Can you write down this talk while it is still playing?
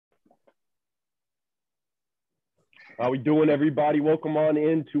How we doing, everybody? Welcome on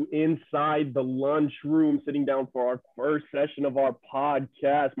into Inside the Lunchroom, sitting down for our first session of our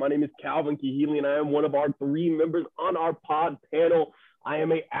podcast. My name is Calvin Kihili, and I am one of our three members on our pod panel. I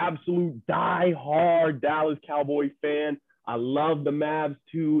am a absolute die-hard Dallas Cowboy fan. I love the Mavs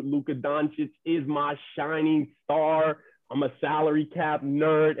too. Luka Doncic is my shining star. I'm a salary cap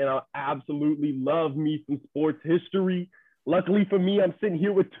nerd, and I absolutely love me some sports history. Luckily for me, I'm sitting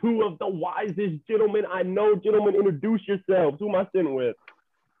here with two of the wisest gentlemen I know. Gentlemen, introduce yourselves. Who am I sitting with?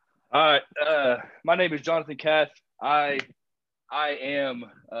 All right. My name is Jonathan Kath. I am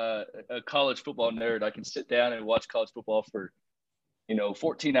a college football nerd. I can sit down and watch college football for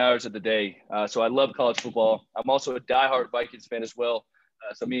 14 hours of the day. So I love college football. I'm also a diehard Vikings fan as well.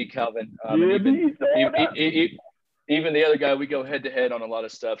 So me and Calvin, even the other guy, we go head to head on a lot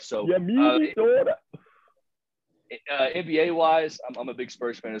of stuff. So NBA wise, I'm a big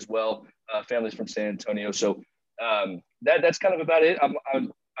Spurs fan as well. Family's from San Antonio, so that's kind of about it.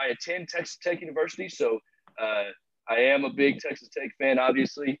 I attend Texas Tech University, so I am a big Texas Tech fan,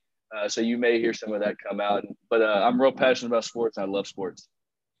 obviously. So you may hear some of that come out, but I'm real passionate about sports. And I love sports.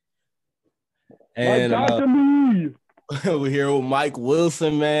 And we're here with Mike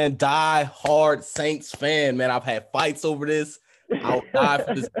Wilson, man, die-hard Saints fan, man. I've had fights over this. I'll die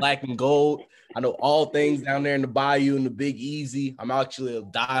for this black and gold. I know all things down there in the Bayou and the Big Easy. I'm actually a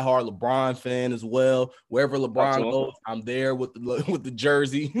diehard LeBron fan as well. Wherever LeBron goes, I'm there with the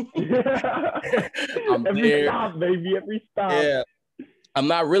jersey. I'm every there. Stop, baby, every stop. Yeah. I'm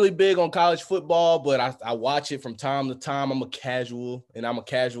not really big on college football, but I watch it from time to time. I'm a casual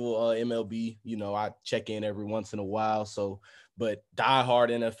MLB. I check in every once in a while. So, but diehard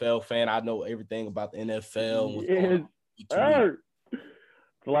NFL fan. I know everything about the NFL. Yes.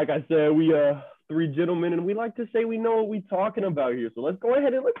 So like I said, we three gentlemen, and we like to say we know what we're talking about here. So let's go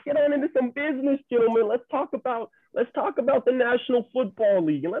ahead and let's get on into some business, gentlemen. Let's talk about the National Football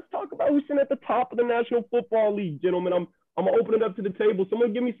League, and let's talk about who's sitting at the top of the National Football League, gentlemen. I'm gonna open it up to the table.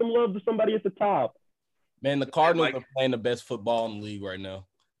 Someone give me some love to somebody at the top. Man, the Cardinals are playing the best football in the league right now.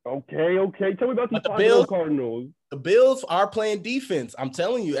 Okay. Tell me about the Cardinals. The Bills are playing defense. I'm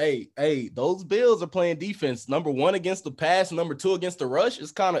telling you, hey, those Bills are playing defense. Number one against the pass, number two against the rush.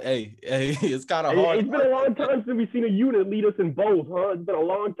 It's kind of, it's kind of hard. It's been a long time since we've seen a unit lead us in both, huh? It's been a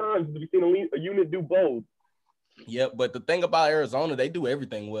long time since we've seen a unit do both. Yeah, but the thing about Arizona, they do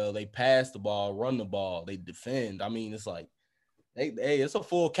everything well. They pass the ball, run the ball, they defend. I mean, it's like, it's a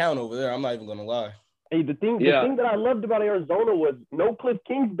full count over there. I'm not even gonna lie. Hey, the thing that I loved about Arizona was no Cliff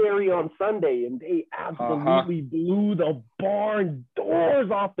Kingsbury on Sunday, and they absolutely blew the barn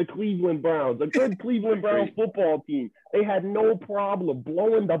doors off the Cleveland Browns. A good Cleveland Browns football team. They had no problem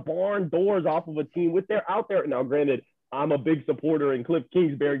blowing the barn doors off of a team with their out there. Now, granted, I'm a big supporter, and Cliff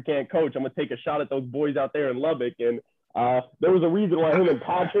Kingsbury can't coach. I'm gonna take a shot at those boys out there in Lubbock, and there was a reason why him and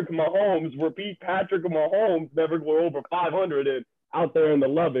Patrick Mahomes never were over 500 and out there in the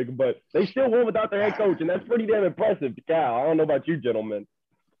Lubbock, but they still won without their head coach, and that's pretty damn impressive, Cal. I don't know about you, gentlemen.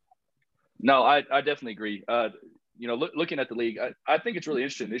 No, I definitely agree. Looking at the league, I think it's really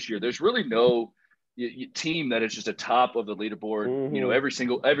interesting this year. There's really no team that is just a top of the leaderboard. Mm-hmm.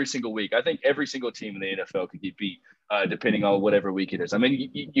 Every single week. I think every single team in the NFL could get beat, depending on whatever week it is. I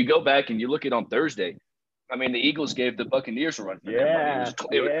mean, you go back and you look at on Thursday. I mean, the Eagles gave the Buccaneers a run for them. I mean,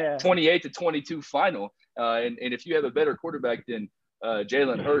 it was 28-22 final, and if you have a better quarterback than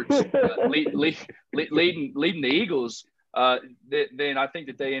Jalen Hurts leading the Eagles, then I think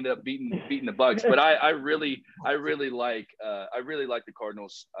that they end up beating the Bucs. But I really like the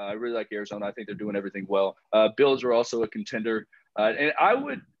Cardinals. I really like Arizona. I think they're doing everything well. Bills are also a contender, and I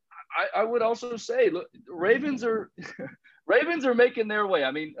would also say, look, Ravens are making their way.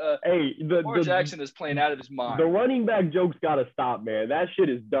 I mean, Lamar Jackson is playing out of his mind. The running back joke's got to stop, man. That shit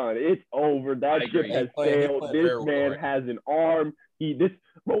is done. It's over. That ship has sailed. This man has an arm.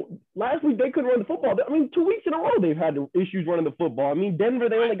 Last week they couldn't run the football. I mean, 2 weeks in a row they've had issues running the football. I mean, Denver,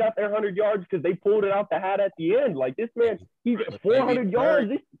 they only got their 100 yards because they pulled it out the hat at the end. Like, this man, he's 400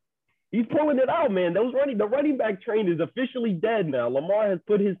 yards. He's pulling it out, man. The running back train is officially dead now. Lamar has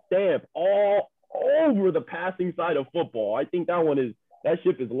put his stamp all over the passing side of football. I think that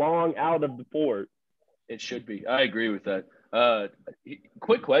ship is long out of the port. It should be. I agree with that.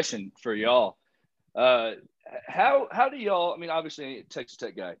 Quick question for y'all. How do y'all, I mean, obviously Texas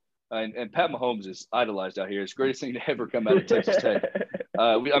Tech guy, and Pat Mahomes is idolized out here. It's the greatest thing to ever come out of Texas Tech.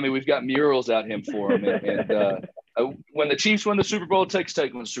 We've got murals out him for him. And when the Chiefs won the Super Bowl, Texas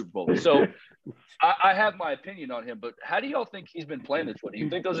Tech won the Super Bowl. So I have my opinion on him, but how do y'all think he's been playing this way? Do you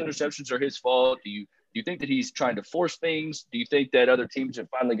think those interceptions are his fault? Do you think that he's trying to force things? Do you think that other teams have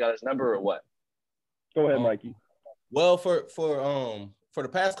finally got his number or what? Go ahead, Mikey. Well, for the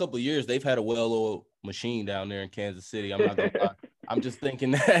past couple of years, they've had a well-oiled machine down there in Kansas City. I'm not gonna lie. I'm just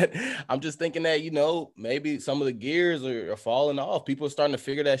thinking that, you know, maybe some of the gears are falling off. People are starting to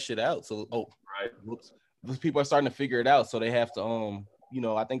figure that shit out. So, whoops. People are starting to figure it out. So they have to, you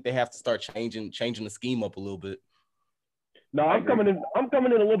know, I think they have to start changing the scheme up a little bit. No, I'm coming in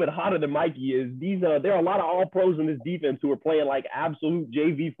a little bit hotter than Mikey is. There are a lot of all pros in this defense who are playing like absolute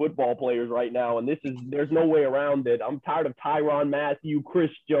JV football players right now, and there's no way around it. I'm tired of Tyrann Mathieu,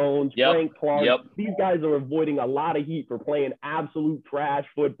 Chris Jones, Frank Clark. Yep. These guys are avoiding a lot of heat for playing absolute trash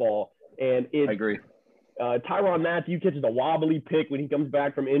football, and I agree. Tyrann Mathieu catches a wobbly pick when he comes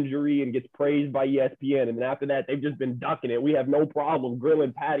back from injury and gets praised by ESPN, and then after that they've just been ducking it. We have no problem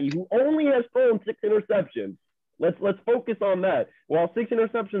grilling Patty, who only has thrown 6 interceptions. Let's focus on that. While 6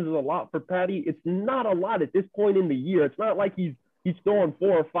 interceptions is a lot for Patty, it's not a lot at this point in the year. It's not like he's throwing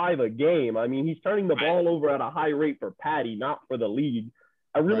 4 or 5 a game. I mean, he's turning the ball over at a high rate for Patty, not for the league.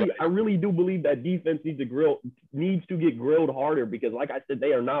 I really do believe that defense needs to get grilled harder because, like I said,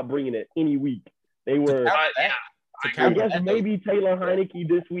 they are not bringing it any week. They were. I guess maybe Taylor Heineke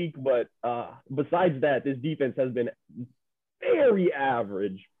this week, but besides that, this defense has been very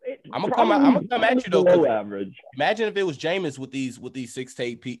average. I'm gonna come at you though. Below average. Imagine if it was Jameis with these 6 to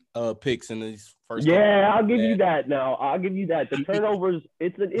 8 picks in these first. Yeah, I'll give you that. Now I'll give you that. The turnovers,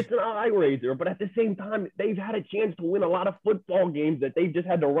 it's an eye raiser, but at the same time, they've had a chance to win a lot of football games that they've just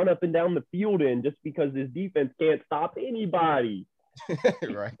had to run up and down the field in just because this defense can't stop anybody.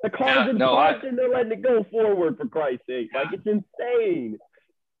 Right. The Cards and Carson, they're letting it go forward for Christ's sake. Like it's insane.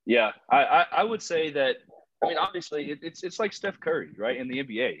 Yeah, I would say that. I mean, obviously, it's like Steph Curry, right, in the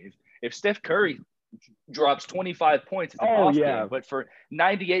NBA. If Steph Curry drops 25 points, it's a boss game. But for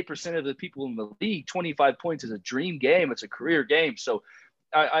 98% of the people in the league, 25 points is a dream game. It's a career game. So,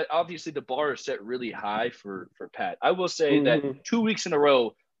 I obviously, the bar is set really high for Pat. I will say that 2 weeks in a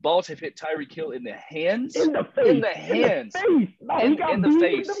row, balls have hit Tyreek Hill in the hands. In the face. In the hands. In the face. No, he got in the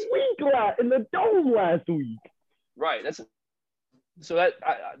face. In the dome last week. Right. So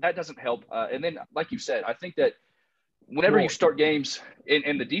that doesn't help. And then, like you said, I think that whenever you start games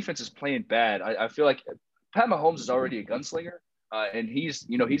and the defense is playing bad, I feel like Pat Mahomes is already a gunslinger, and he's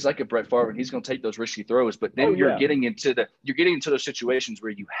like a Brett Favre, and he's going to take those risky throws. But then you're getting into those situations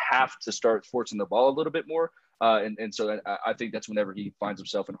where you have to start forcing the ball a little bit more. And so I think that's whenever he finds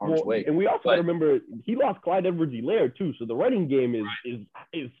himself in harm's way. And we also got to remember he lost Clyde Edwards-Helaire too, so the running game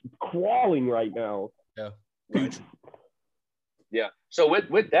is crawling right now. Yeah. Right. Yeah. So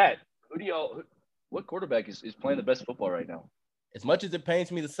with that, what quarterback is playing the best football right now? As much as it pains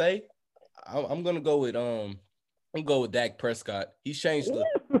me to say, I'm gonna go with Dak Prescott. He's changed the.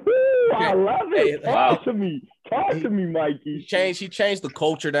 I love it. Talk to me, Mikey. He changed the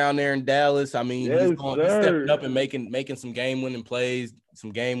culture down there in Dallas. I mean, he's stepping up and making some game-winning plays,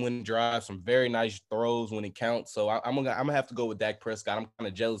 some game-winning drives, some very nice throws when it counts. So I'm gonna have to go with Dak Prescott. I'm kind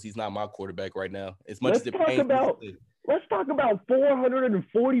of jealous he's not my quarterback right now. As much as it pains me to say. Let's talk about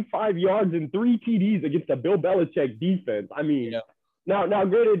 445 yards and 3 TDs against the Bill Belichick defense. I mean, now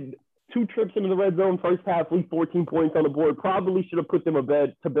granted, 2 trips into the red zone, first half, least 14 points on the board. Probably should have put them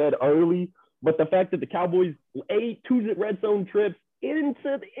to bed early. But the fact that the Cowboys 2 red zone trips into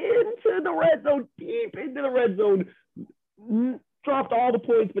the red zone, deep into the red zone, dropped all the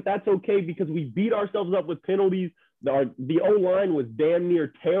points, but that's okay because we beat ourselves up with penalties. The O-line was damn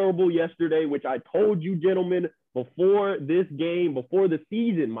near terrible yesterday, which I told you, gentlemen, before this game, before the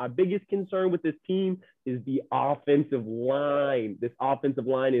season. My biggest concern with this team is the offensive line. This offensive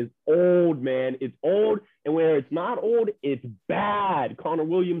line is old, man. It's old, and where it's not old, it's bad. Connor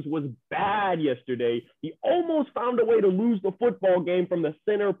Williams was bad yesterday. He almost found a way to lose the football game from the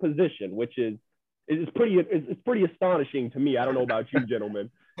center position, which is pretty astonishing to me. I don't know about you, gentlemen.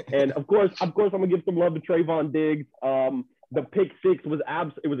 And of course, I'm gonna give some love to Trayvon Diggs. The pick 6 was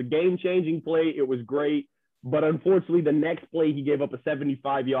it was a game-changing play. It was great, but unfortunately, the next play he gave up a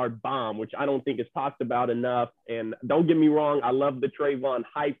 75-yard bomb, which I don't think is talked about enough. And don't get me wrong, I love the Trayvon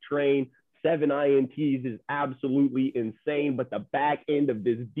hype train. 7 INTs is absolutely insane, but the back end of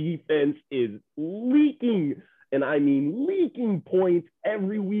this defense is leaking. And I mean leaking points.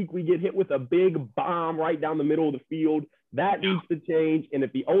 Every week we get hit with a big bomb right down the middle of the field. That needs to change. And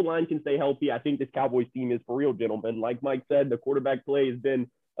if the O-line can stay healthy, I think this Cowboys team is for real, gentlemen. Like Mike said, the quarterback play has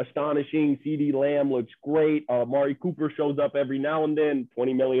been astonishing. CeeDee Lamb looks great. Amari Cooper shows up every now and then,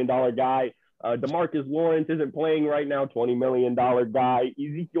 $20 million guy. DeMarcus Lawrence isn't playing right now, $20 million guy.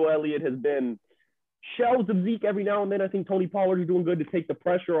 Ezekiel Elliott has been shells of Zeke every now and then. I think Tony Pollard is doing good to take the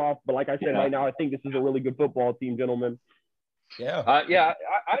pressure off. But like I said, right now, I think this is a really good football team, gentlemen. Yeah.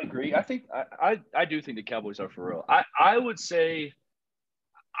 I agree. I think I do think the Cowboys are for real. I would say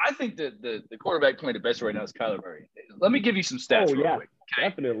I think that the quarterback playing the best right now is Kyler Murray. Let me give you some stats real quick. Okay?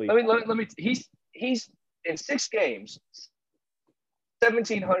 Definitely. Let me he's in 6 games,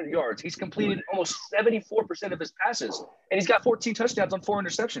 1,700 yards. He's completed almost 74% of his passes, and he's got 14 touchdowns on 4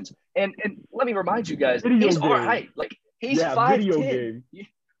 interceptions. And let me remind you guys, he's our height. Like he's 5'10".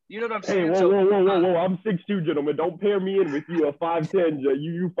 You know what I'm saying? Hey, whoa! I'm 6'2", gentlemen. Don't pair me in with you, a 5'10".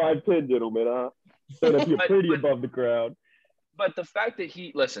 You 5'10", gentlemen. Stand up here pretty above the crowd. But the fact that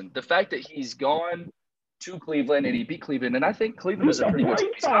he's gone to Cleveland and he beat Cleveland, and I think Cleveland is a pretty good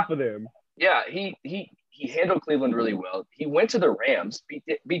team. Off of them. Yeah, he handled Cleveland really well. He went to the Rams,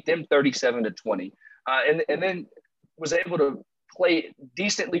 beat them 37-20, and then was able to play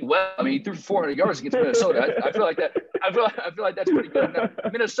decently well. I mean, he threw 400 yards against Minnesota. I feel like that's pretty good. Now,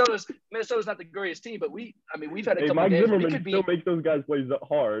 Minnesota's not the greatest team, but we've had a couple Mike of games. Zimmerman still makes those guys play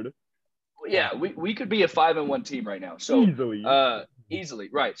hard. Yeah, we could be a 5-1 team right now. So easily,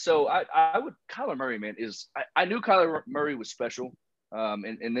 right? So I would Kyler Murray, man, I knew Kyler Murray was special,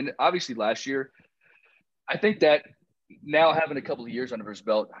 and then obviously last year, I think that now having a couple of years under his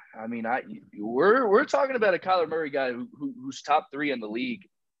belt, I mean, we're talking about a Kyler Murray guy who's top 3 in the league,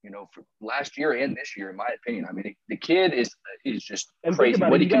 you know, for last year and this year, in my opinion. I mean, the kid is just crazy.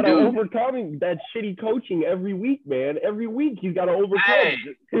 What he can do. Overcoming that shitty coaching every week, man. Every week he's got to overcome.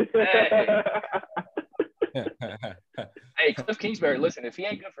 Hey, Cliff Kingsbury, listen, if he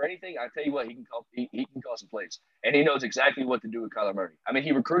ain't good for anything, I tell you what, he can call some plays, and he knows exactly what to do with Kyler Murray. I mean,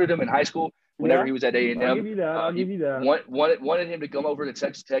 he recruited him in high school whenever he was at A&M. I'll give you that. Wanted him to come over to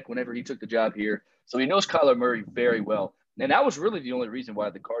Texas Tech whenever he took the job here, so he knows Kyler Murray very well. And that was really the only reason why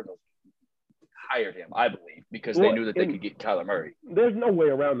the Cardinals hired him, I believe, because they knew that they could get Kyler Murray. There's no way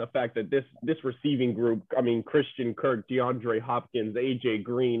around the fact that this receiving group, I mean, Christian Kirk, DeAndre Hopkins, AJ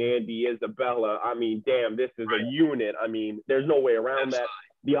Green, Andy Isabella, I mean, damn, this is a unit. I mean, there's no way around that.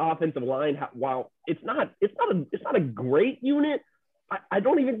 The offensive line, while it's not a great unit, I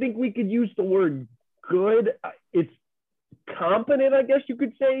don't even think we could use the word good. It's competent, I guess you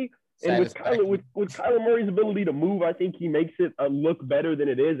could say. And with Kyler Murray's ability to move, I think he makes it look better than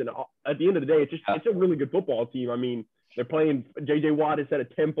it is. And at the end of the day, it's a really good football team. I mean, they're playing. J.J. Watt has set a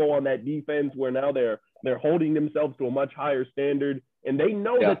tempo on that defense where now they're holding themselves to a much higher standard, and they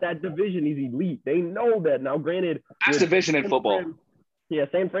know that division is elite. They know that. Now, granted, best division in football.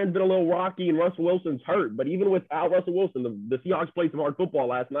 San Fran's been a little rocky, and Russell Wilson's hurt. But even without Russell Wilson, the Seahawks played some hard football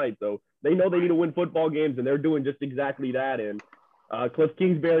last night, so they know they need to win football games, and they're doing just exactly that. And Cliff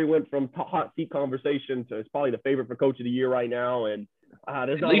Kingsbury went from hot seat conversation to probably the favorite for coach of the year right now, and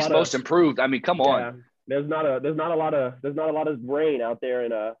there's at least most improved. I mean, come on. There's not a lot of rain out there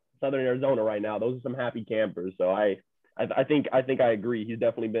in Southern Arizona right now. Those are some happy campers. So I think I agree. He's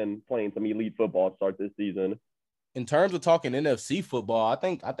definitely been playing some elite football to start this season. In terms of talking NFC football, I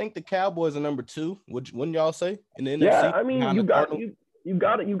think the Cowboys are number 2. Wouldn't y'all say in the NFC? Yeah, I mean, you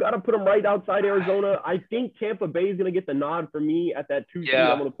got to put them right outside Arizona. I think Tampa Bay is going to get the nod for me at that 2 seed.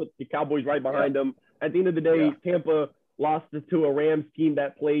 I'm going to put the Cowboys right behind them. At the end of the day, Tampa lost to a Rams team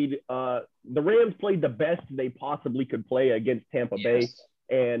that played the Rams played the best they possibly could play against Tampa Bay,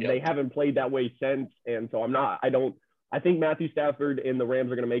 and they haven't played that way since. And so I think Matthew Stafford and the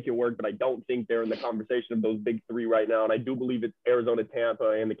Rams are going to make it work, but I don't think they're in the conversation of those big 3 right now. And I do believe it's Arizona,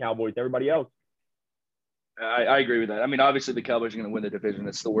 Tampa, and the Cowboys. Everybody else. I agree with that. I mean, obviously the Cowboys are going to win the division.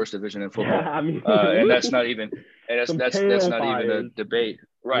 It's the worst division in football, and that's not even a debate,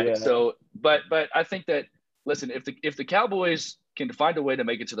 right? Yeah. So, but I think that listen, if the Cowboys can find a way to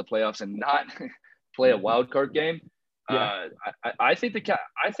make it to the playoffs and not play a wild card game, I think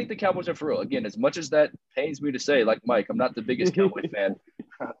the Cowboys are for real. Again, as much as that pains me to say, like Mike, I'm not the biggest Cowboy fan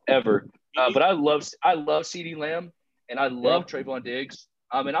ever, but I love CeeDee Lamb and I love Trayvon Diggs.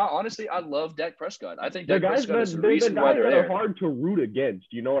 And I love Dak Prescott. I think Dak Prescott is the reason why they're there. They're hard to root against.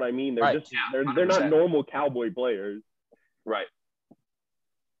 You know what I mean? They're they're not normal Cowboy players. Right.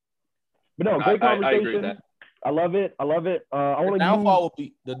 But no, great conversation. I agree with that. I love it.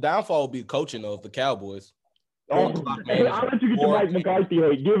 The downfall will be coaching of the Cowboys. I'll let you get to Mike McCarthy.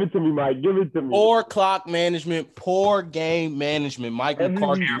 Hey, give it to me, Mike. Give it to me. Poor clock management, poor game management. Mike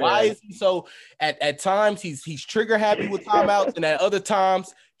McCarthy. Why is he so? At times he's trigger happy with timeouts, and at other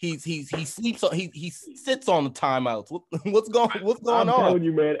times he sleeps on he sits on the timeouts. What's going on? I'm telling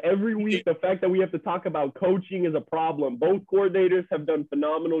you, man. Every week, the fact that we have to talk about coaching is a problem. Both coordinators have done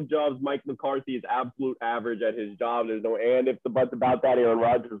phenomenal jobs. Mike McCarthy is absolute average at his job. There's no and if the buts about that. Aaron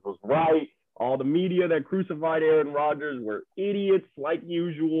Rodgers was right. All the media that crucified Aaron Rodgers were idiots like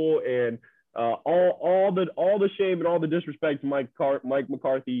usual. And All the shame and all the disrespect to Mike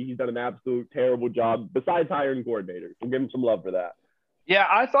McCarthy. He's done an absolute terrible job. Besides hiring coordinators, we'll give him some love for that. Yeah,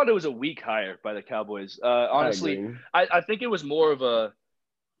 I thought it was a weak hire by the Cowboys. Honestly, I think it was more of a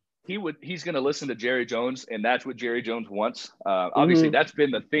he's going to listen to Jerry Jones, and that's what Jerry Jones wants. Obviously, that's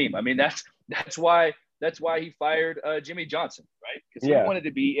been the theme. I mean, that's why he fired Jimmy Johnson, right? Because he wanted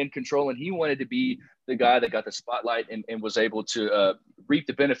to be in control, and he wanted to be the guy that got the spotlight and was able to reap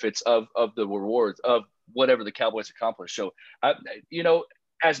the benefits of the rewards of whatever the Cowboys accomplished. So,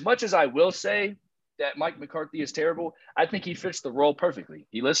 as much as I will say that Mike McCarthy is terrible, I think he fits the role perfectly.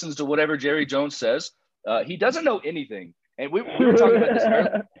 He listens to whatever Jerry Jones says. He doesn't know anything. And we were talking about this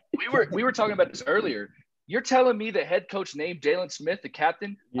earlier. We were talking about this earlier. You're telling me the head coach named Jaylon Smith the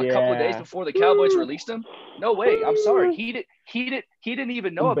captain a couple of days before the Cowboys released him? No way. I'm sorry. He didn't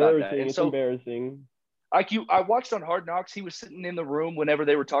even know about that. And so embarrassing. I watched on Hard Knocks. He was sitting in the room whenever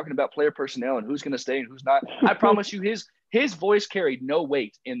they were talking about player personnel and who's going to stay and who's not. I promise you, his voice carried no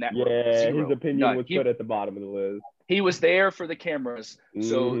weight in that room. Zero. His opinion was put at the bottom of the list. He was there for the cameras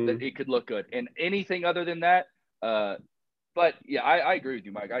so that it could look good. And anything other than that, but yeah, I agree with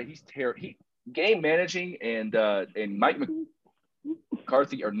you, Mike. He's terrible. Game managing and Mike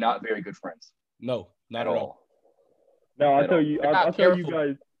McCarthy are not very good friends. No, not at all. No, I'll tell you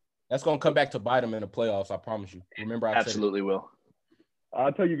guys. That's going to come back to bite them in the playoffs, I promise you. Remember, I absolutely will.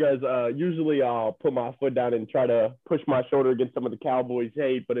 I'll tell you guys, usually I'll put my foot down and try to push my shoulder against some of the Cowboys'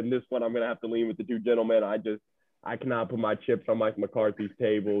 hate, but in this one, I'm going to have to lean with the two gentlemen. I cannot put my chips on Mike McCarthy's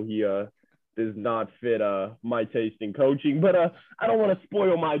table. He does not fit my taste in coaching, but I don't want to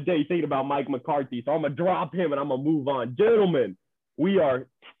spoil my day thinking about Mike McCarthy, so I'm going to drop him and I'm going to move on. Gentlemen, we are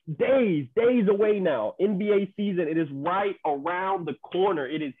days away now. NBA season, it is right around the corner.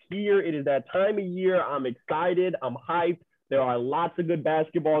 It is here. It is that time of year. I'm excited. I'm hyped. There are lots of good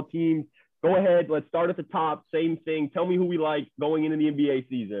basketball teams. Go ahead. Let's start at the top. Same thing. Tell me who we like going into the NBA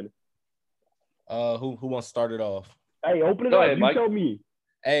season. Who wants to start it off? Hey, open it up. Ahead, Mike. You tell me.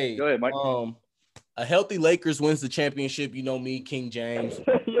 Hey, go ahead, Mike. A healthy Lakers wins the championship. You know me, King James.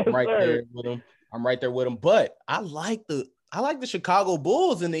 Yes, I'm right sir. there with him. I'm right there with him. But I like the Chicago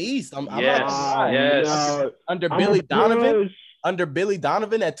Bulls in the East. Under Billy Donovan,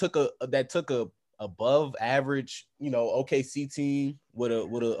 that took a above average, OKC team with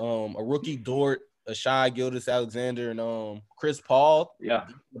a rookie Dort, a Shai Gilgeous-Alexander, and Chris Paul. Yeah,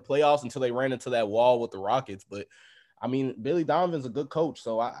 the playoffs until they ran into that wall with the Rockets. But I mean, Billy Donovan's a good coach,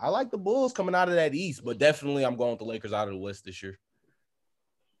 so I like the Bulls coming out of that East. But definitely, I'm going with the Lakers out of the West this year.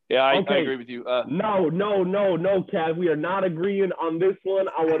 Yeah, I agree with you. No, Cav. We are not agreeing on this one.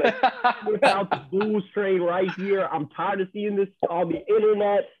 I want to put out the Bulls train right here. I'm tired of seeing this on the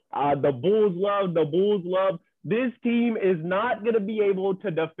internet. The Bulls love. This team is not going to be able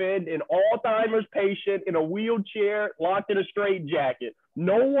to defend an Alzheimer's patient in a wheelchair locked in a straitjacket.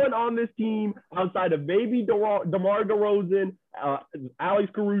 No one on this team outside of maybe DeMar DeRozan,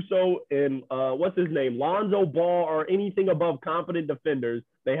 Alex Caruso, and what's his name, Lonzo Ball, are anything above competent defenders.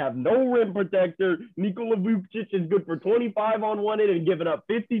 They have no rim protector. Nikola Vucic is good for 25 on one end and giving up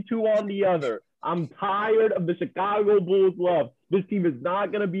 52 on the other. I'm tired of the Chicago Bulls love. This team is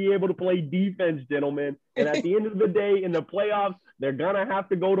not going to be able to play defense, gentlemen. And at the end of the day, in the playoffs, they're going to have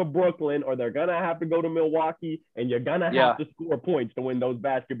to go to Brooklyn or they're going to have to go to Milwaukee, and you're going to have to score points to win those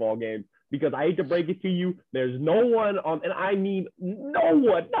basketball games. Because I hate to break it to you, there's no one on, and I mean no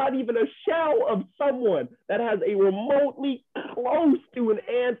one, not even a shell of someone that has a remotely close to an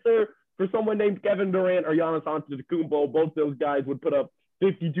answer for someone named Kevin Durant or Giannis Antetokounmpo. Both those guys would put up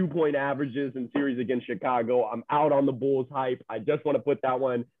 52-point averages in series against Chicago. I'm out on the Bulls hype. I just want to put that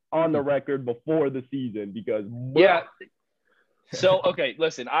one on the record before the season because So okay,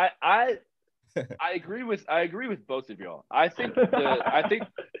 listen, I agree with both of y'all. I think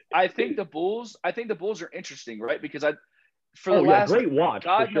the Bulls are interesting, right? Because for the last great watch,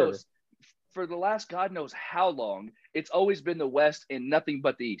 for the last God knows how long, it's always been the West and nothing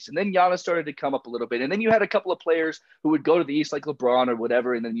but the East. And then Giannis started to come up a little bit. And then you had a couple of players who would go to the East like LeBron or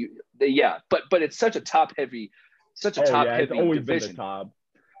whatever. And then but it's such a top heavy division.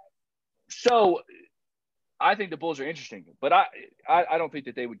 So I think the Bulls are interesting, but I don't think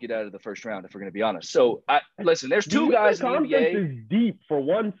that they would get out of the first round if we're going to be honest. So listen, there's two guys in the NBA. Is deep for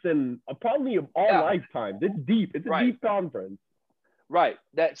once in probably all lifetime. It's deep. It's a deep conference. Right.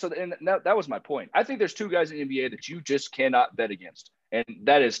 That was my point. I think there's two guys in the NBA that you just cannot bet against, and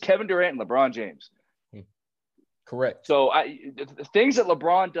that is Kevin Durant and LeBron James. Correct. So the things that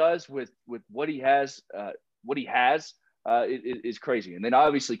LeBron does with what he has is crazy. And then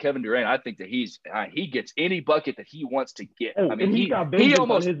obviously Kevin Durant, I think that he gets any bucket that he wants to get. I mean, he got vengeance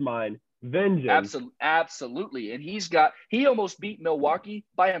on his mind. Vengeance. Absolutely. And he almost beat Milwaukee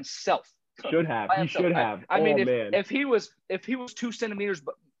by himself. Should have. He should have. I mean, if he was 2 centimeters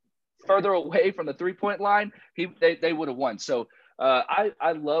further away from the 3-point line, they would have won. So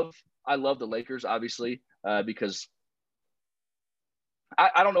I love the Lakers, obviously, because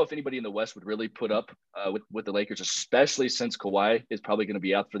I don't know if anybody in the West would really put up with the Lakers, especially since Kawhi is probably going to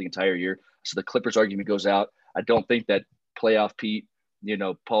be out for the entire year. So the Clippers argument goes out. I don't think that playoff Pete,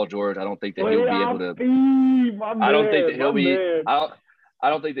 Paul George, I don't think that he'll be able to. I don't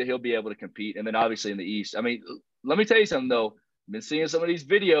think that he'll be able to compete. And then obviously in the East, I mean, let me tell you something though. I've been seeing some of these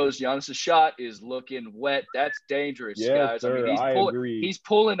videos. Giannis's shot is looking wet. That's dangerous, guys. Sir, I mean, he's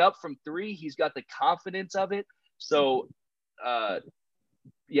pulling up from 3. He's got the confidence of it. So,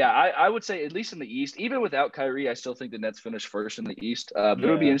 I would say at least in the East, even without Kyrie, I still think the Nets finish first in the East. But it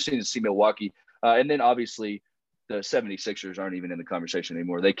would be interesting to see Milwaukee. And then obviously the 76ers aren't even in the conversation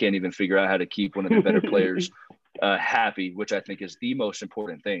anymore. They can't even figure out how to keep one of their better players happy, which I think is the most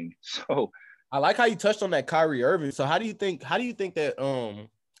important thing. So I like how you touched on that Kyrie Irving. So how do you think that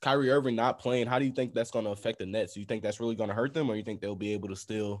Kyrie Irving not playing, how do you think that's going to affect the Nets? Do you think that's really going to hurt them, or you think they'll be able to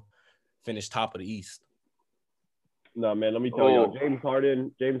still finish top of the East? No, man, let me tell you, James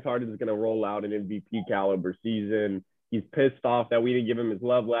Harden is going to roll out an MVP caliber season. He's pissed off that we didn't give him his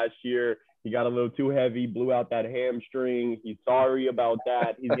love last year. He got a little too heavy, blew out that hamstring. He's sorry about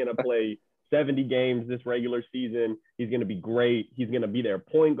that. He's going to play 70 games this regular season. He's going to be great. He's going to be their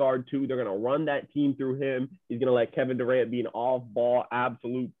point guard too. They're going to run that team through him. He's going to let Kevin Durant be an off-ball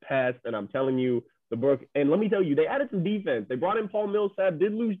absolute pest. And I'm telling you, and let me tell you, they added some defense. They brought in Paul Millsap,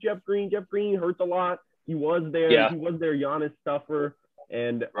 did lose Jeff Green. Jeff Green hurts a lot. He was there. Yeah. He was their Giannis stuffer.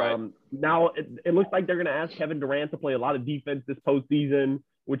 And now it looks like they're going to ask Kevin Durant to play a lot of defense this postseason,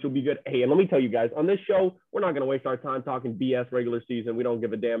 which will be good. Hey, and let me tell you guys, on this show, we're not going to waste our time talking BS regular season. We don't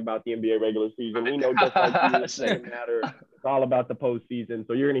give a damn about the NBA regular season. We know just like you, it doesn't matter. It's all about the postseason.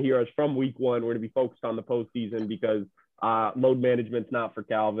 So you're going to hear us from week 1. We're going to be focused on the postseason because load management's not for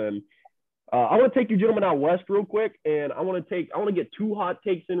Calvin. I want to take you gentlemen out west real quick, and I want to get 2 hot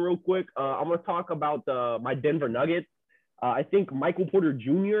takes in real quick. I want to talk about my Denver Nuggets. I think Michael Porter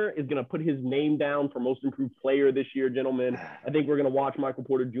Jr. is going to put his name down for most improved player this year, gentlemen. I think we're going to watch Michael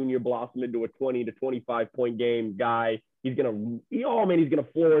Porter Jr. blossom into a 20 to 25 point game guy. He's going to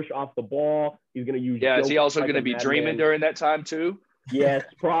flourish off the ball. He's going to use. Yeah, is he also going to be dreaming during that time too? Yes,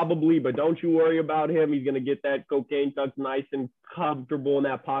 probably, but don't you worry about him. He's going to get that cocaine tucked nice and comfortable in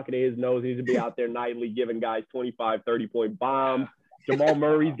that pocket of his nose. He's going to be out there nightly giving guys 25, 30-point bombs. Jamal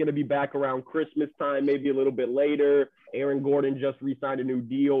Murray's going to be back around Christmas time, maybe a little bit later. Aaron Gordon just re-signed a new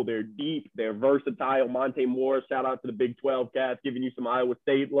deal. They're deep. They're versatile. Monte Morris, shout out to the Big 12 cats, giving you some Iowa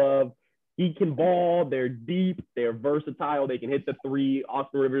State love. He can ball. They're deep. They're versatile. They can hit the 3.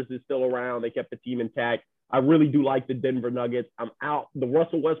 Austin Rivers is still around. They kept the team intact. I really do like the Denver Nuggets. I'm out. The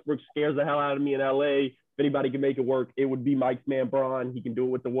Russell Westbrook scares the hell out of me in LA. If anybody can make it work, it would be Mike's man, Braun. He can do it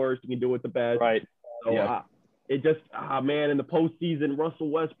with the worst. He can do it with the best. Right. So, yeah. In the postseason,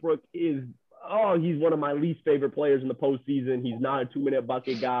 Russell Westbrook he's one of my least favorite players in the postseason. He's not a 2-minute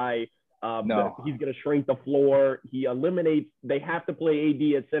bucket guy. No. He's going to shrink the floor. They have to play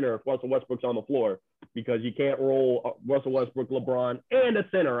AD at center if Russell Westbrook's on the floor because you can't roll Russell Westbrook, LeBron, and a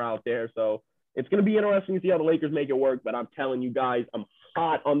center out there. So it's going to be interesting to see how the Lakers make it work. But I'm telling you guys, I'm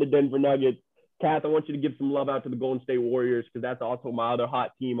hot on the Denver Nuggets. Kath, I want you to give some love out to the Golden State Warriors because that's also my other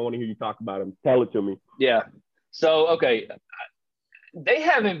hot team. I want to hear you talk about them. Tell it to me. Yeah. So, okay, they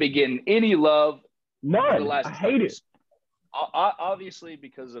haven't been getting any love. None. For the last I hate it. Obviously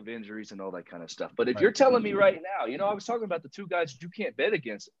because of injuries and all that kind of stuff. But if you're telling me right now, I was talking about the 2 guys you can't bet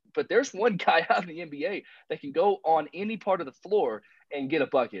against, but there's one guy out in the NBA that can go on any part of the floor and get a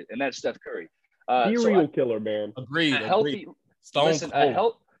bucket, and that's Steph Curry. Serial killer, man. Agreed. A healthy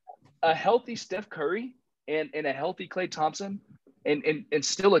Steph Curry and a healthy Klay Thompson and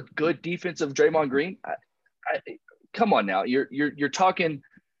still a good defensive Draymond Green. Come on now, you're talking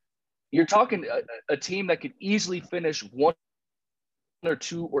a team that could easily finish 1 or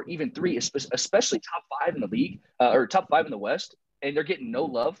 2 or even 3, especially top 5 in the league or top 5 in the West, and they're getting no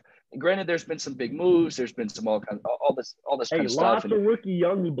love. And granted, there's been some big moves, there's been some all this kind of stuff. Lots of rookie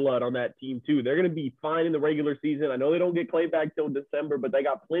young blood on that team too. They're going to be fine in the regular season. I know they don't get Klay back till December, but they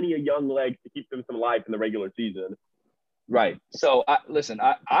got plenty of young legs to keep them some life in the regular season. Right. So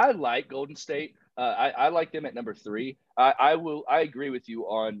I like Golden State. I like them at number 3. I agree with you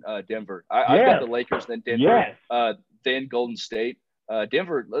on Denver. I got the Lakers, then Denver, then Golden State.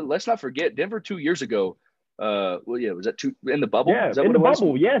 Denver. Let's not forget Denver 2 years ago Was that two in the bubble? Yeah, Is that in what the it was?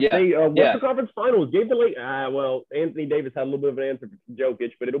 bubble. Yes, Yeah. they Western Conference Finals gave the late. Well, Anthony Davis had a little bit of an answer for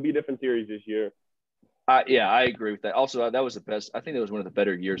Jokic, but it'll be a different series this year. Yeah, I agree with that. Also, that was the best. I think that was one of the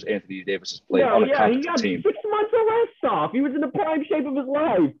better years Anthony Davis has played on a competent team. He got 6 months of rest off. He was in the prime shape of his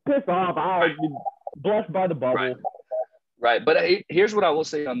life. Piss off. I blessed by the bubble. Right. But here's what I will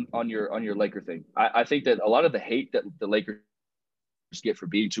say on your Laker thing. I think that a lot of the hate that the Lakers get for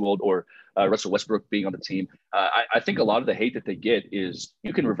being too old or Russell Westbrook being on the team, I think a lot of the hate that they get is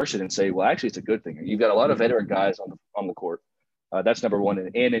you can reverse it and say, well, actually, it's a good thing. You've got a lot of veteran guys on the court. That's number one,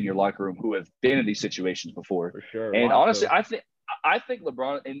 and in your locker room who have been in these situations before. For sure. And honestly, I think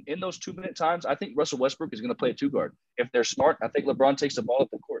LeBron in those 2-minute times, I think Russell Westbrook is going to play a 2-guard. If they're smart, I think LeBron takes the ball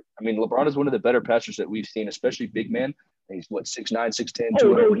at the court. I mean, LeBron is one of the better passers that we've seen, especially big man. He's 6'9", 6'10",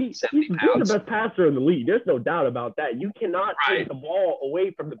 270 pounds. He's the best passer in the league. There's no doubt about that. You cannot take the ball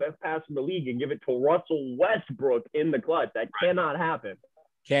away from the best passer in the league and give it to Russell Westbrook in the clutch. That cannot happen.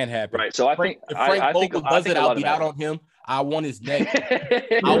 Can't happen. Right. So I think if Frank Vogel does it, I'll be out on him. I want his neck.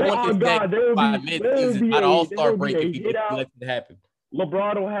 I want his neck by mid-season. I'd all-star break if he lets it happen.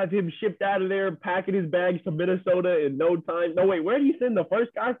 LeBron will have him shipped out of there, packing his bags to Minnesota in no time. No, wait, where do you send the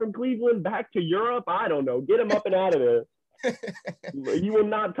first guy from Cleveland back to Europe? I don't know. Get him up and out of there. You will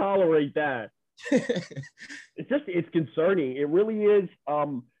not tolerate that. It's concerning. It really is.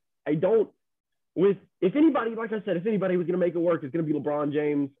 If anybody, like I said, if anybody was going to make it work, it's going to be LeBron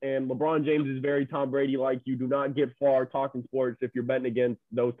James. And LeBron James is very Tom Brady-like. You do not get far talking sports if you're betting against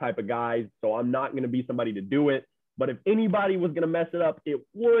those type of guys. So I'm not going to be somebody to do it. But if anybody was going to mess it up, it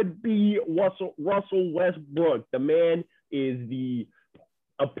would be Russell Westbrook. The man is the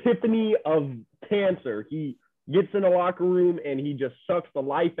epiphany of cancer. He gets in the locker room and he just sucks the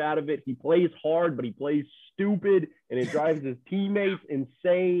life out of it. He plays hard, but he plays stupid, and it drives his teammates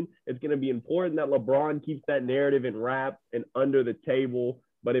insane. It's going to be important that LeBron keeps that narrative in wraps and under the table.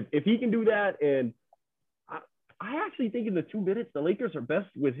 But if he can do that, and I actually think in the 2 minutes, the Lakers are best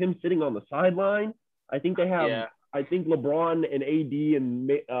with him sitting on the sideline. I think they have I think LeBron and AD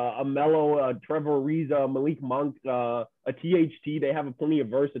and Melo, Trevor Ariza, Malik Monk, a THT, they have plenty of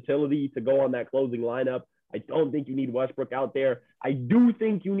versatility to go on that closing lineup. I don't think you need Westbrook out there. I do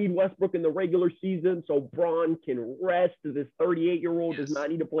think you need Westbrook in the regular season so Bron can rest. This 38-year-old does not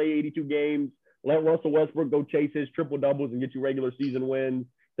need to play 82 games. Let Russell Westbrook go chase his triple-doubles and get you regular season wins.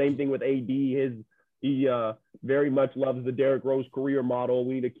 Same thing with AD. He very much loves the Derrick Rose career model.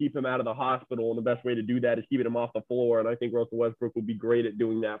 We need to keep him out of the hospital, and the best way to do that is keeping him off the floor. And I think Russell Westbrook will be great at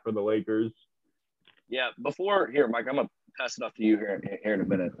doing that for the Lakers. Yeah, here, Mike, I'm gonna pass it off to you here in a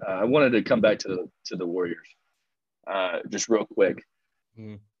minute. I wanted to come back to the Warriors, just real quick.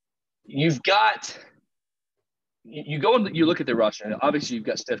 You've got you go and you look at their roster, and obviously you've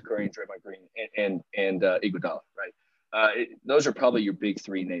got Steph Curry and Draymond Green and Iguodala, right? Those are probably your big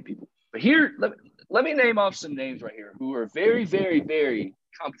three name people. But here, let me name off some names right here who are very, very, very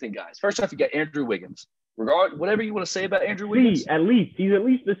competent guys. First off, you got Andrew Wiggins. Whatever you want to say about Andrew Wiggins. At least. He's at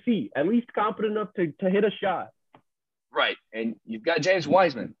least a C. At least competent enough to hit a shot. Right. And you've got James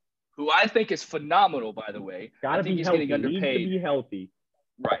Wiseman, who I think is phenomenal, by the way. I think he's getting underpaid. Needs to be healthy.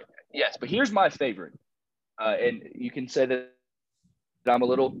 Right. Yes. But here's my favorite. And you can say that I'm a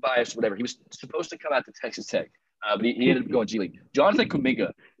little biased, whatever. He was supposed to come out to Texas Tech. But he ended up going G League. Jonathan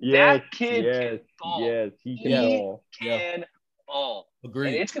Kuminga. That kid can ball. Yes, he can ball.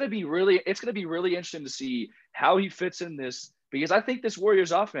 Agreed. And it's gonna be really interesting to see how he fits in this, because I think this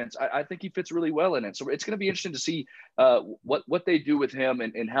Warriors offense, I think he fits really well in it. So it's gonna be interesting to see what they do with him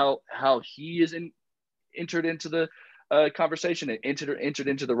and how he is entered into the conversation and entered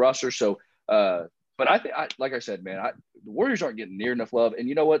into the roster. So but I think, like I said, man, the Warriors aren't getting near enough love, and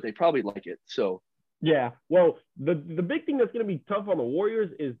you know what? They probably like it. So. Yeah, well, the big thing that's going to be tough on the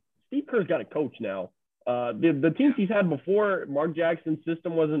Warriors is Steve Kerr's got a coach now. The teams he's had before, Mark Jackson's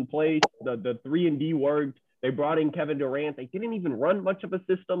system was in place. The 3-and-D worked. They brought in Kevin Durant. They didn't even run much of a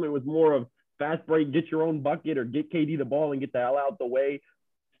system. It was more of fast break, get your own bucket, or get KD the ball and get the hell out the way.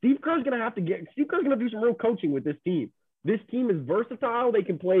 Steve Kerr's going to do some real coaching with this team. This team is versatile. They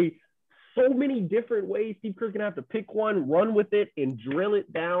can play so many different ways. Steve Kerr's going to have to pick one, run with it, and drill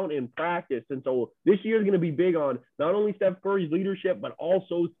it down in practice. And so this year is going to be big on not only Steph Curry's leadership, but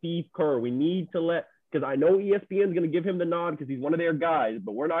also Steve Kerr. We need to because I know ESPN is going to give him the nod because he's one of their guys,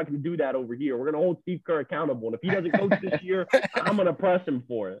 but we're not going to do that over here. We're going to hold Steve Kerr accountable. And if he doesn't coach this year, I'm going to press him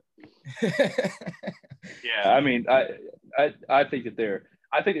for it. Yeah, I mean, I think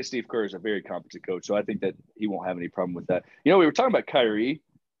that Steve Kerr is a very competent coach, so I think that he won't have any problem with that. You know, we were talking about Kyrie.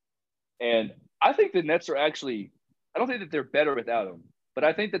 And I think the Nets are actually – I don't think that they're better without him, but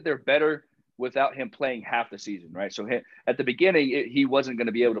I think that they're better without him playing half the season, right? So at the beginning, he wasn't going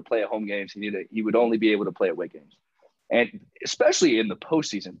to be able to play at home games. He would only be able to play at away games, and especially in the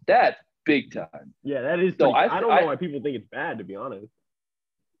postseason, that's big time. Yeah, that is. So I don't know why people think it's bad, to be honest.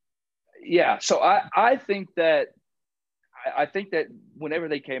 Yeah, so I think that whenever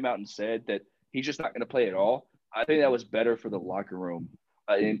they came out and said that he's just not going to play at all, I think that was better for the locker room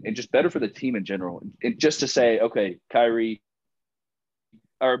and just better for the team in general. And just to say, okay, Kyrie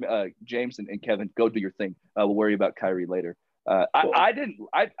or James and Kevin, go do your thing. We'll worry about Kyrie later. I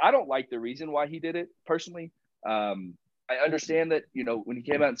don't like the reason why he did it personally. I understand that, when he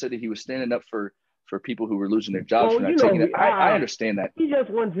came out and said that he was standing up for people who were losing their jobs for not taking it. I understand that. He just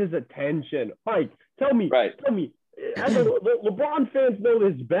wants his attention. Mike, tell me. As LeBron fans know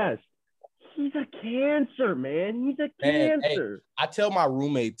this best. He's a cancer, man. He's a cancer. Hey, I tell my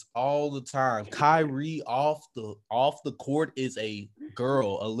roommates all the time, Kyrie off the court is a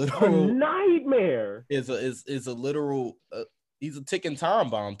girl, a nightmare. Is a literal. He's a ticking time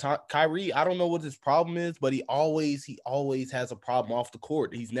bomb. Kyrie, I don't know what his problem is, but he always has a problem off the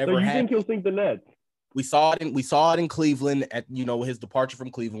court. He's never. So you think he'll sink the Nets? We saw it in Cleveland at his departure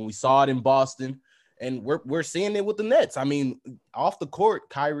from Cleveland. We saw it in Boston, and we're seeing it with the Nets. I mean, off the court,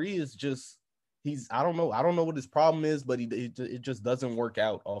 Kyrie is just. I don't know what his problem is, but it just doesn't work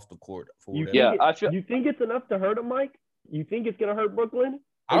out off the court. You think it's enough to hurt him, Mike? You think it's gonna hurt Brooklyn?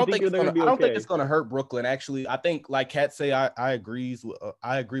 I don't think it's gonna hurt Brooklyn. Actually, I think, like Kat say, I agree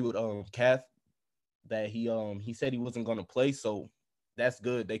with Kath that he said he wasn't gonna play, so that's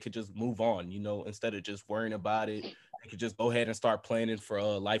good. They could just move on, instead of just worrying about it. They could just go ahead and start planning for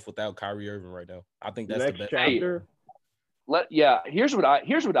life without Kyrie Irving right now. I think that's the best chapter. Here's what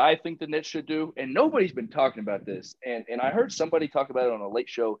I think the Nets should do, and nobody's been talking about this, and I heard somebody talk about it on a late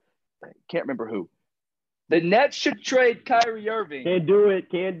show. I can't remember who. The Nets should trade Kyrie Irving. Can't do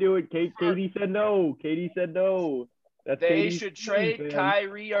it. KD said no. They should trade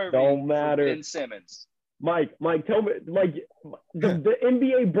Kyrie Irving. Don't matter. For Ben Simmons. Mike, tell me, the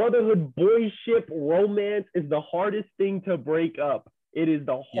NBA brotherhood boyship romance is the hardest thing to break up. It is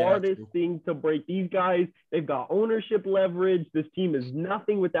the hardest thing to break. These guys, they've got ownership leverage. This team is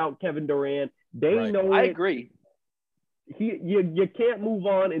nothing without Kevin Durant. They know it. I agree. You can't move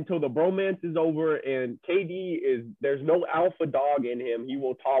on until the bromance is over, and there's no alpha dog in him. He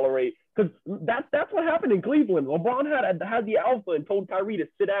will tolerate, because that's what happened in Cleveland. LeBron had the alpha and told Kyrie to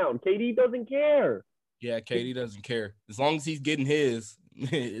sit down. KD doesn't care. Yeah, KD doesn't care. As long as he's getting his,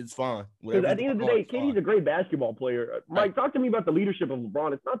 it's fine. Because at the end of the day, KD's a great basketball player. Mike, talk to me about the leadership of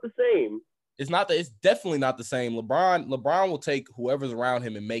LeBron. It's not the same. It's definitely not the same. LeBron will take whoever's around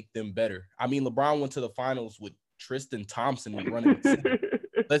him and make them better. I mean, LeBron went to the finals with Tristan Thompson running.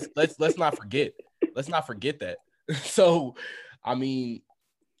 Let's not forget. Let's not forget that. So, I mean,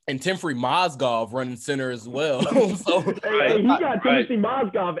 and Timothy Mozgov running center as well. So he got Timothy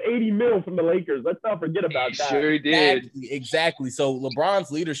Mozgov $80 million from the Lakers. Let's not forget about that. Sure did. Exactly. So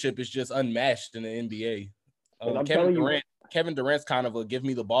LeBron's leadership is just unmatched in the NBA. Kevin Durant's kind of a give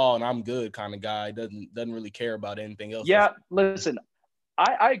me the ball and I'm good kind of guy. Doesn't really care about anything else. Yeah, listen,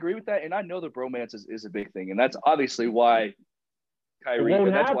 I agree with that, and I know the bromance is a big thing, and that's obviously why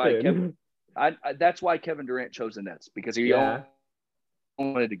Kyrie. That's why Kevin Durant chose the Nets, because he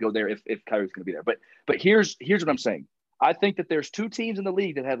wanted to go there if Kyrie's going to be there. But here's what I'm saying. I think that there's two teams in the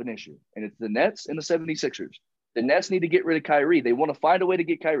league that have an issue, and it's the Nets and the 76ers. The Nets need to get rid of Kyrie. They want to find a way to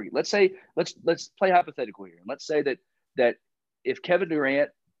get Kyrie. Let's play hypothetical here, and let's say that if Kevin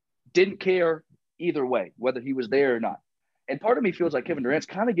Durant didn't care either way, whether he was there or not. And part of me feels like Kevin Durant's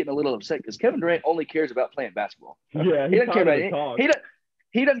kind of getting a little upset because Kevin Durant only cares about playing basketball. Yeah, he doesn't care about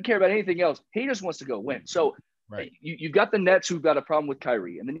he doesn't care about anything else. He just wants to go win. So you've got the Nets who've got a problem with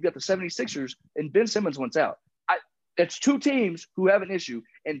Kyrie, and then you've got the 76ers, and Ben Simmons wants out. That's two teams who have an issue,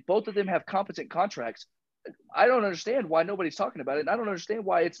 and both of them have competent contracts. I don't understand why nobody's talking about it, and I don't understand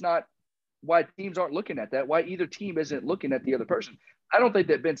why teams aren't looking at that, why either team isn't looking at the other person. I don't think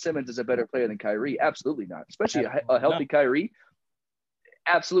that Ben Simmons is a better player than Kyrie. Absolutely not. Especially a healthy Kyrie.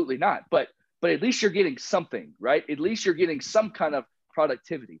 Absolutely not. But at least you're getting something, right? At least you're getting some kind of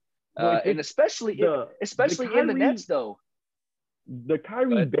productivity. And especially in the Nets, though. The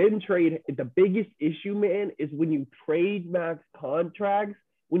Kyrie Ben trade, the biggest issue, man, is when you trade max contracts,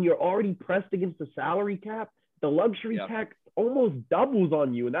 when you're already pressed against the salary cap, the luxury tax almost doubles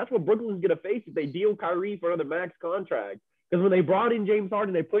on you. And that's what Brooklyn's going to face if they deal Kyrie for another max contract. Because when they brought in James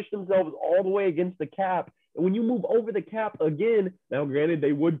Harden, they pushed themselves all the way against the cap. And when you move over the cap again, now granted,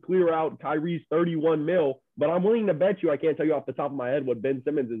 they would clear out Kyrie's $31 million, but I'm willing to bet you, I can't tell you off the top of my head what Ben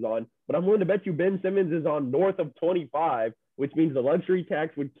Simmons is on, but I'm willing to bet you Ben Simmons is on north of 25, which means the luxury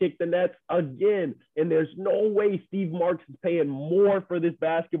tax would kick the Nets again. And there's no way Steve Marks is paying more for this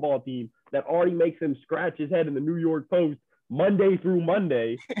basketball team that already makes him scratch his head in the New York Post Monday through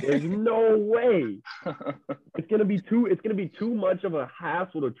Monday. There's no way. It's gonna be too much of a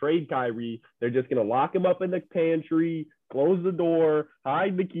hassle to trade Kyrie. They're just gonna lock him up in the pantry, close the door,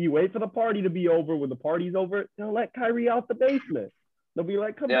 hide the key, wait for the party to be over. When the party's over, they'll let Kyrie out the basement. They'll be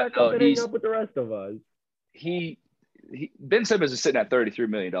like, come back up and hang up with the rest of us. Ben Simmons is sitting at $33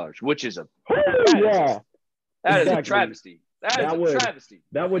 million, which is a travesty. That is a travesty.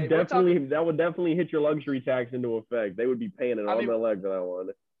 That would definitely hit your luxury tax into effect. They would be paying an arm and a leg for that one.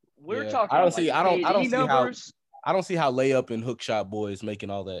 We're talking. I don't see how layup and hookshot boys making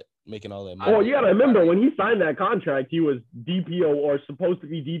all that money. Oh, you gotta remember when he signed that contract, he was DPO or supposed to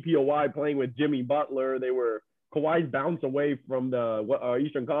be DPOY playing with Jimmy Butler. They were Kawhi's bounce away from the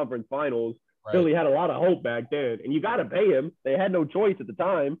Eastern Conference Finals. Right. Philly had a lot of hope back then, and you got to pay him. They had no choice at the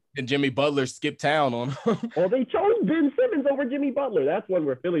time. And Jimmy Butler skipped town on him. Well, they chose Ben Simmons over Jimmy Butler. That's one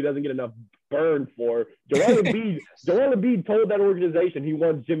where Philly doesn't get enough burn for. Joel Embiid told that organization he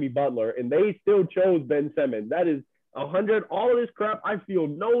wants Jimmy Butler, and they still chose Ben Simmons. That is 100. All of this crap, I feel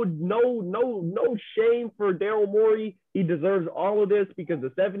no shame for Daryl Morey. He deserves all of this because the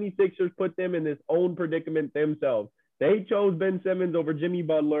 76ers put them in this own predicament themselves. They chose Ben Simmons over Jimmy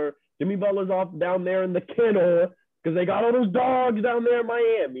Butler. Jimmy Butler's off down there in the kennel because they got all those dogs down there in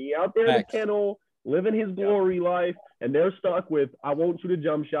Miami, out there in the kennel, living his glory life, and they're stuck with, I want you to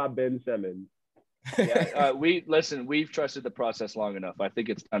jump shot Ben Simmons. Yeah, we've trusted the process long enough. I think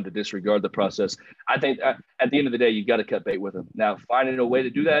it's time to disregard the process. I think at the end of the day, you got to cut bait with him. Now, finding a way to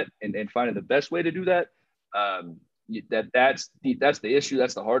do that and finding the best way to do that, that's the issue.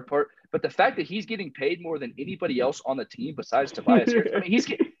 That's the hard part. But the fact that he's getting paid more than anybody else on the team besides Tobias Harris, I mean,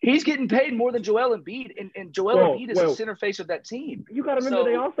 he's getting paid more than Joel Embiid, and Joel Embiid is the center face of that team. You got to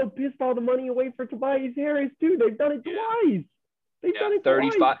remember, they also pissed all the money away for Tobias Harris too. They've done it twice. They've done it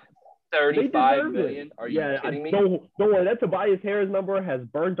 35 million. Are you kidding me? Don't worry. That Tobias Harris number has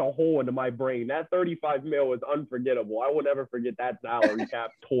burnt a hole into my brain. That 35 mil is unforgettable. I will never forget that salary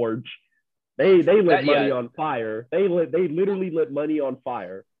cap torch. They lit money on fire. They literally lit money on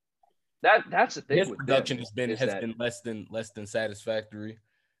fire. That's the thing. His production has been less than satisfactory.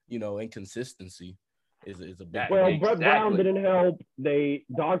 Inconsistency is a big. Well, Brett Brown didn't help.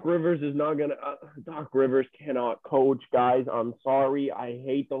 Doc Rivers is not gonna. Doc Rivers cannot coach, guys. I'm sorry. I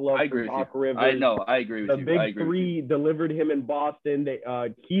hate the love for Doc Rivers. I know. I agree with you. The big three delivered him in Boston.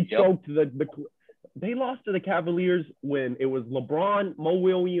 He choked They lost to the Cavaliers when it was LeBron, Mo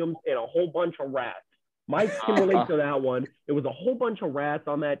Williams, and a whole bunch of rats. Mike can relate to that one. It was a whole bunch of rats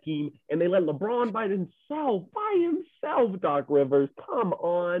on that team, and they let LeBron by himself, Doc Rivers. Come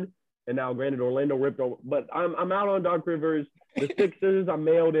on. And now, granted, Orlando ripped over, but I'm out on Doc Rivers. The Sixers, I'm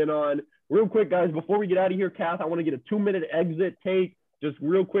mailed in on. Real quick, guys, before we get out of here, Kath, I want to get a 2-minute exit take. Just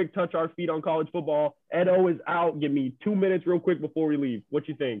real quick, touch our feet on college football. Edo is out. Give me 2 minutes real quick before we leave. What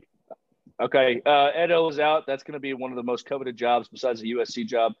you think? Okay, Edo is out. That's going to be one of the most coveted jobs besides the USC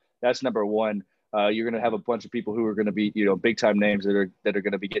job. That's number one. You're going to have a bunch of people who are going to be, big time names that are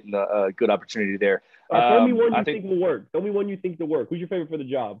going to be getting a good opportunity there. Tell me one you think will work. Tell me one you think will work. Who's your favorite for the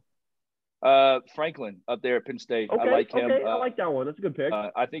job? Franklin up there at Penn State. Okay, I like him. I like that one. That's a good pick.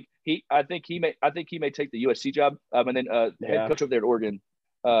 I think he may take the USC job. And then head coach over there at Oregon.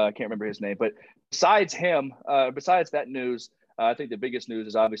 I can't remember his name, but besides that news, I think the biggest news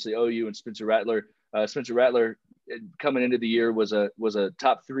is obviously OU and Spencer Rattler. Spencer Rattler coming into the year was a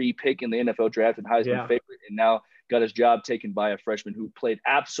top 3 pick in the NFL draft and Heisman favorite, and now got his job taken by a freshman who played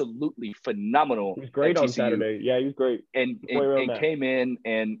absolutely phenomenal. He was great on Saturday. Yeah, he was great. And came in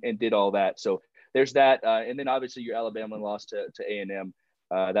and did all that. So there's that. And then obviously your Alabama lost to A&M.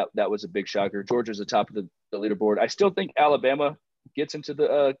 That was a big shocker. Georgia's the top of the leaderboard. I still think Alabama gets into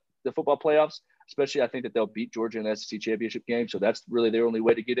the football playoffs, especially I think that they'll beat Georgia in the SEC championship game. So that's really their only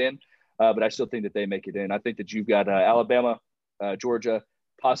way to get in. But I still think that they make it in. I think that you've got Alabama, Georgia,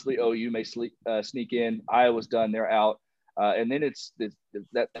 possibly OU may sneak in. Iowa's done; they're out. And then it's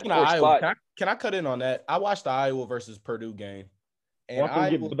that spot. Can I cut in on that? I watched the Iowa versus Purdue game, and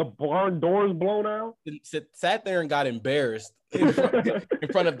the barn doors blown out. Sat there and got embarrassed in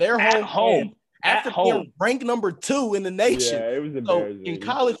front of their home after being ranked number 2 in the nation. Yeah, it was embarrassing. So in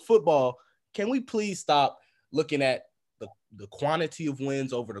college football, can we please stop looking at the quantity of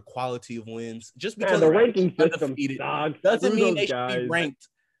wins over the quality of wins? Just because the ranking system doesn't mean they should be ranked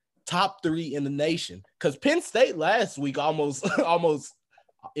top 3 in the nation. Because Penn State last week almost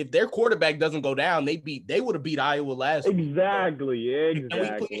if their quarterback doesn't go down, they would have beat Iowa last week. Exactly. And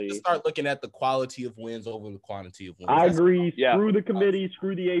we need to start looking at the quality of wins over the quantity of wins. I agree. Screw the committee.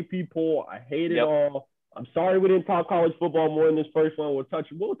 Screw the AP poll. I hate it all. I'm sorry we didn't talk college football more in this first one. We'll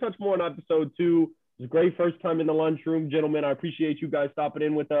touch more in episode 2. It's a great first time in the lunchroom, gentlemen. I appreciate you guys stopping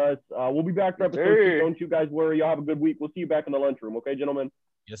in with us. We'll be back for episode 2. Don't you guys worry. Y'all have a good week. We'll see you back in the lunchroom. Okay, gentlemen?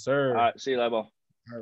 Yes, sir. All right. See you, Labo.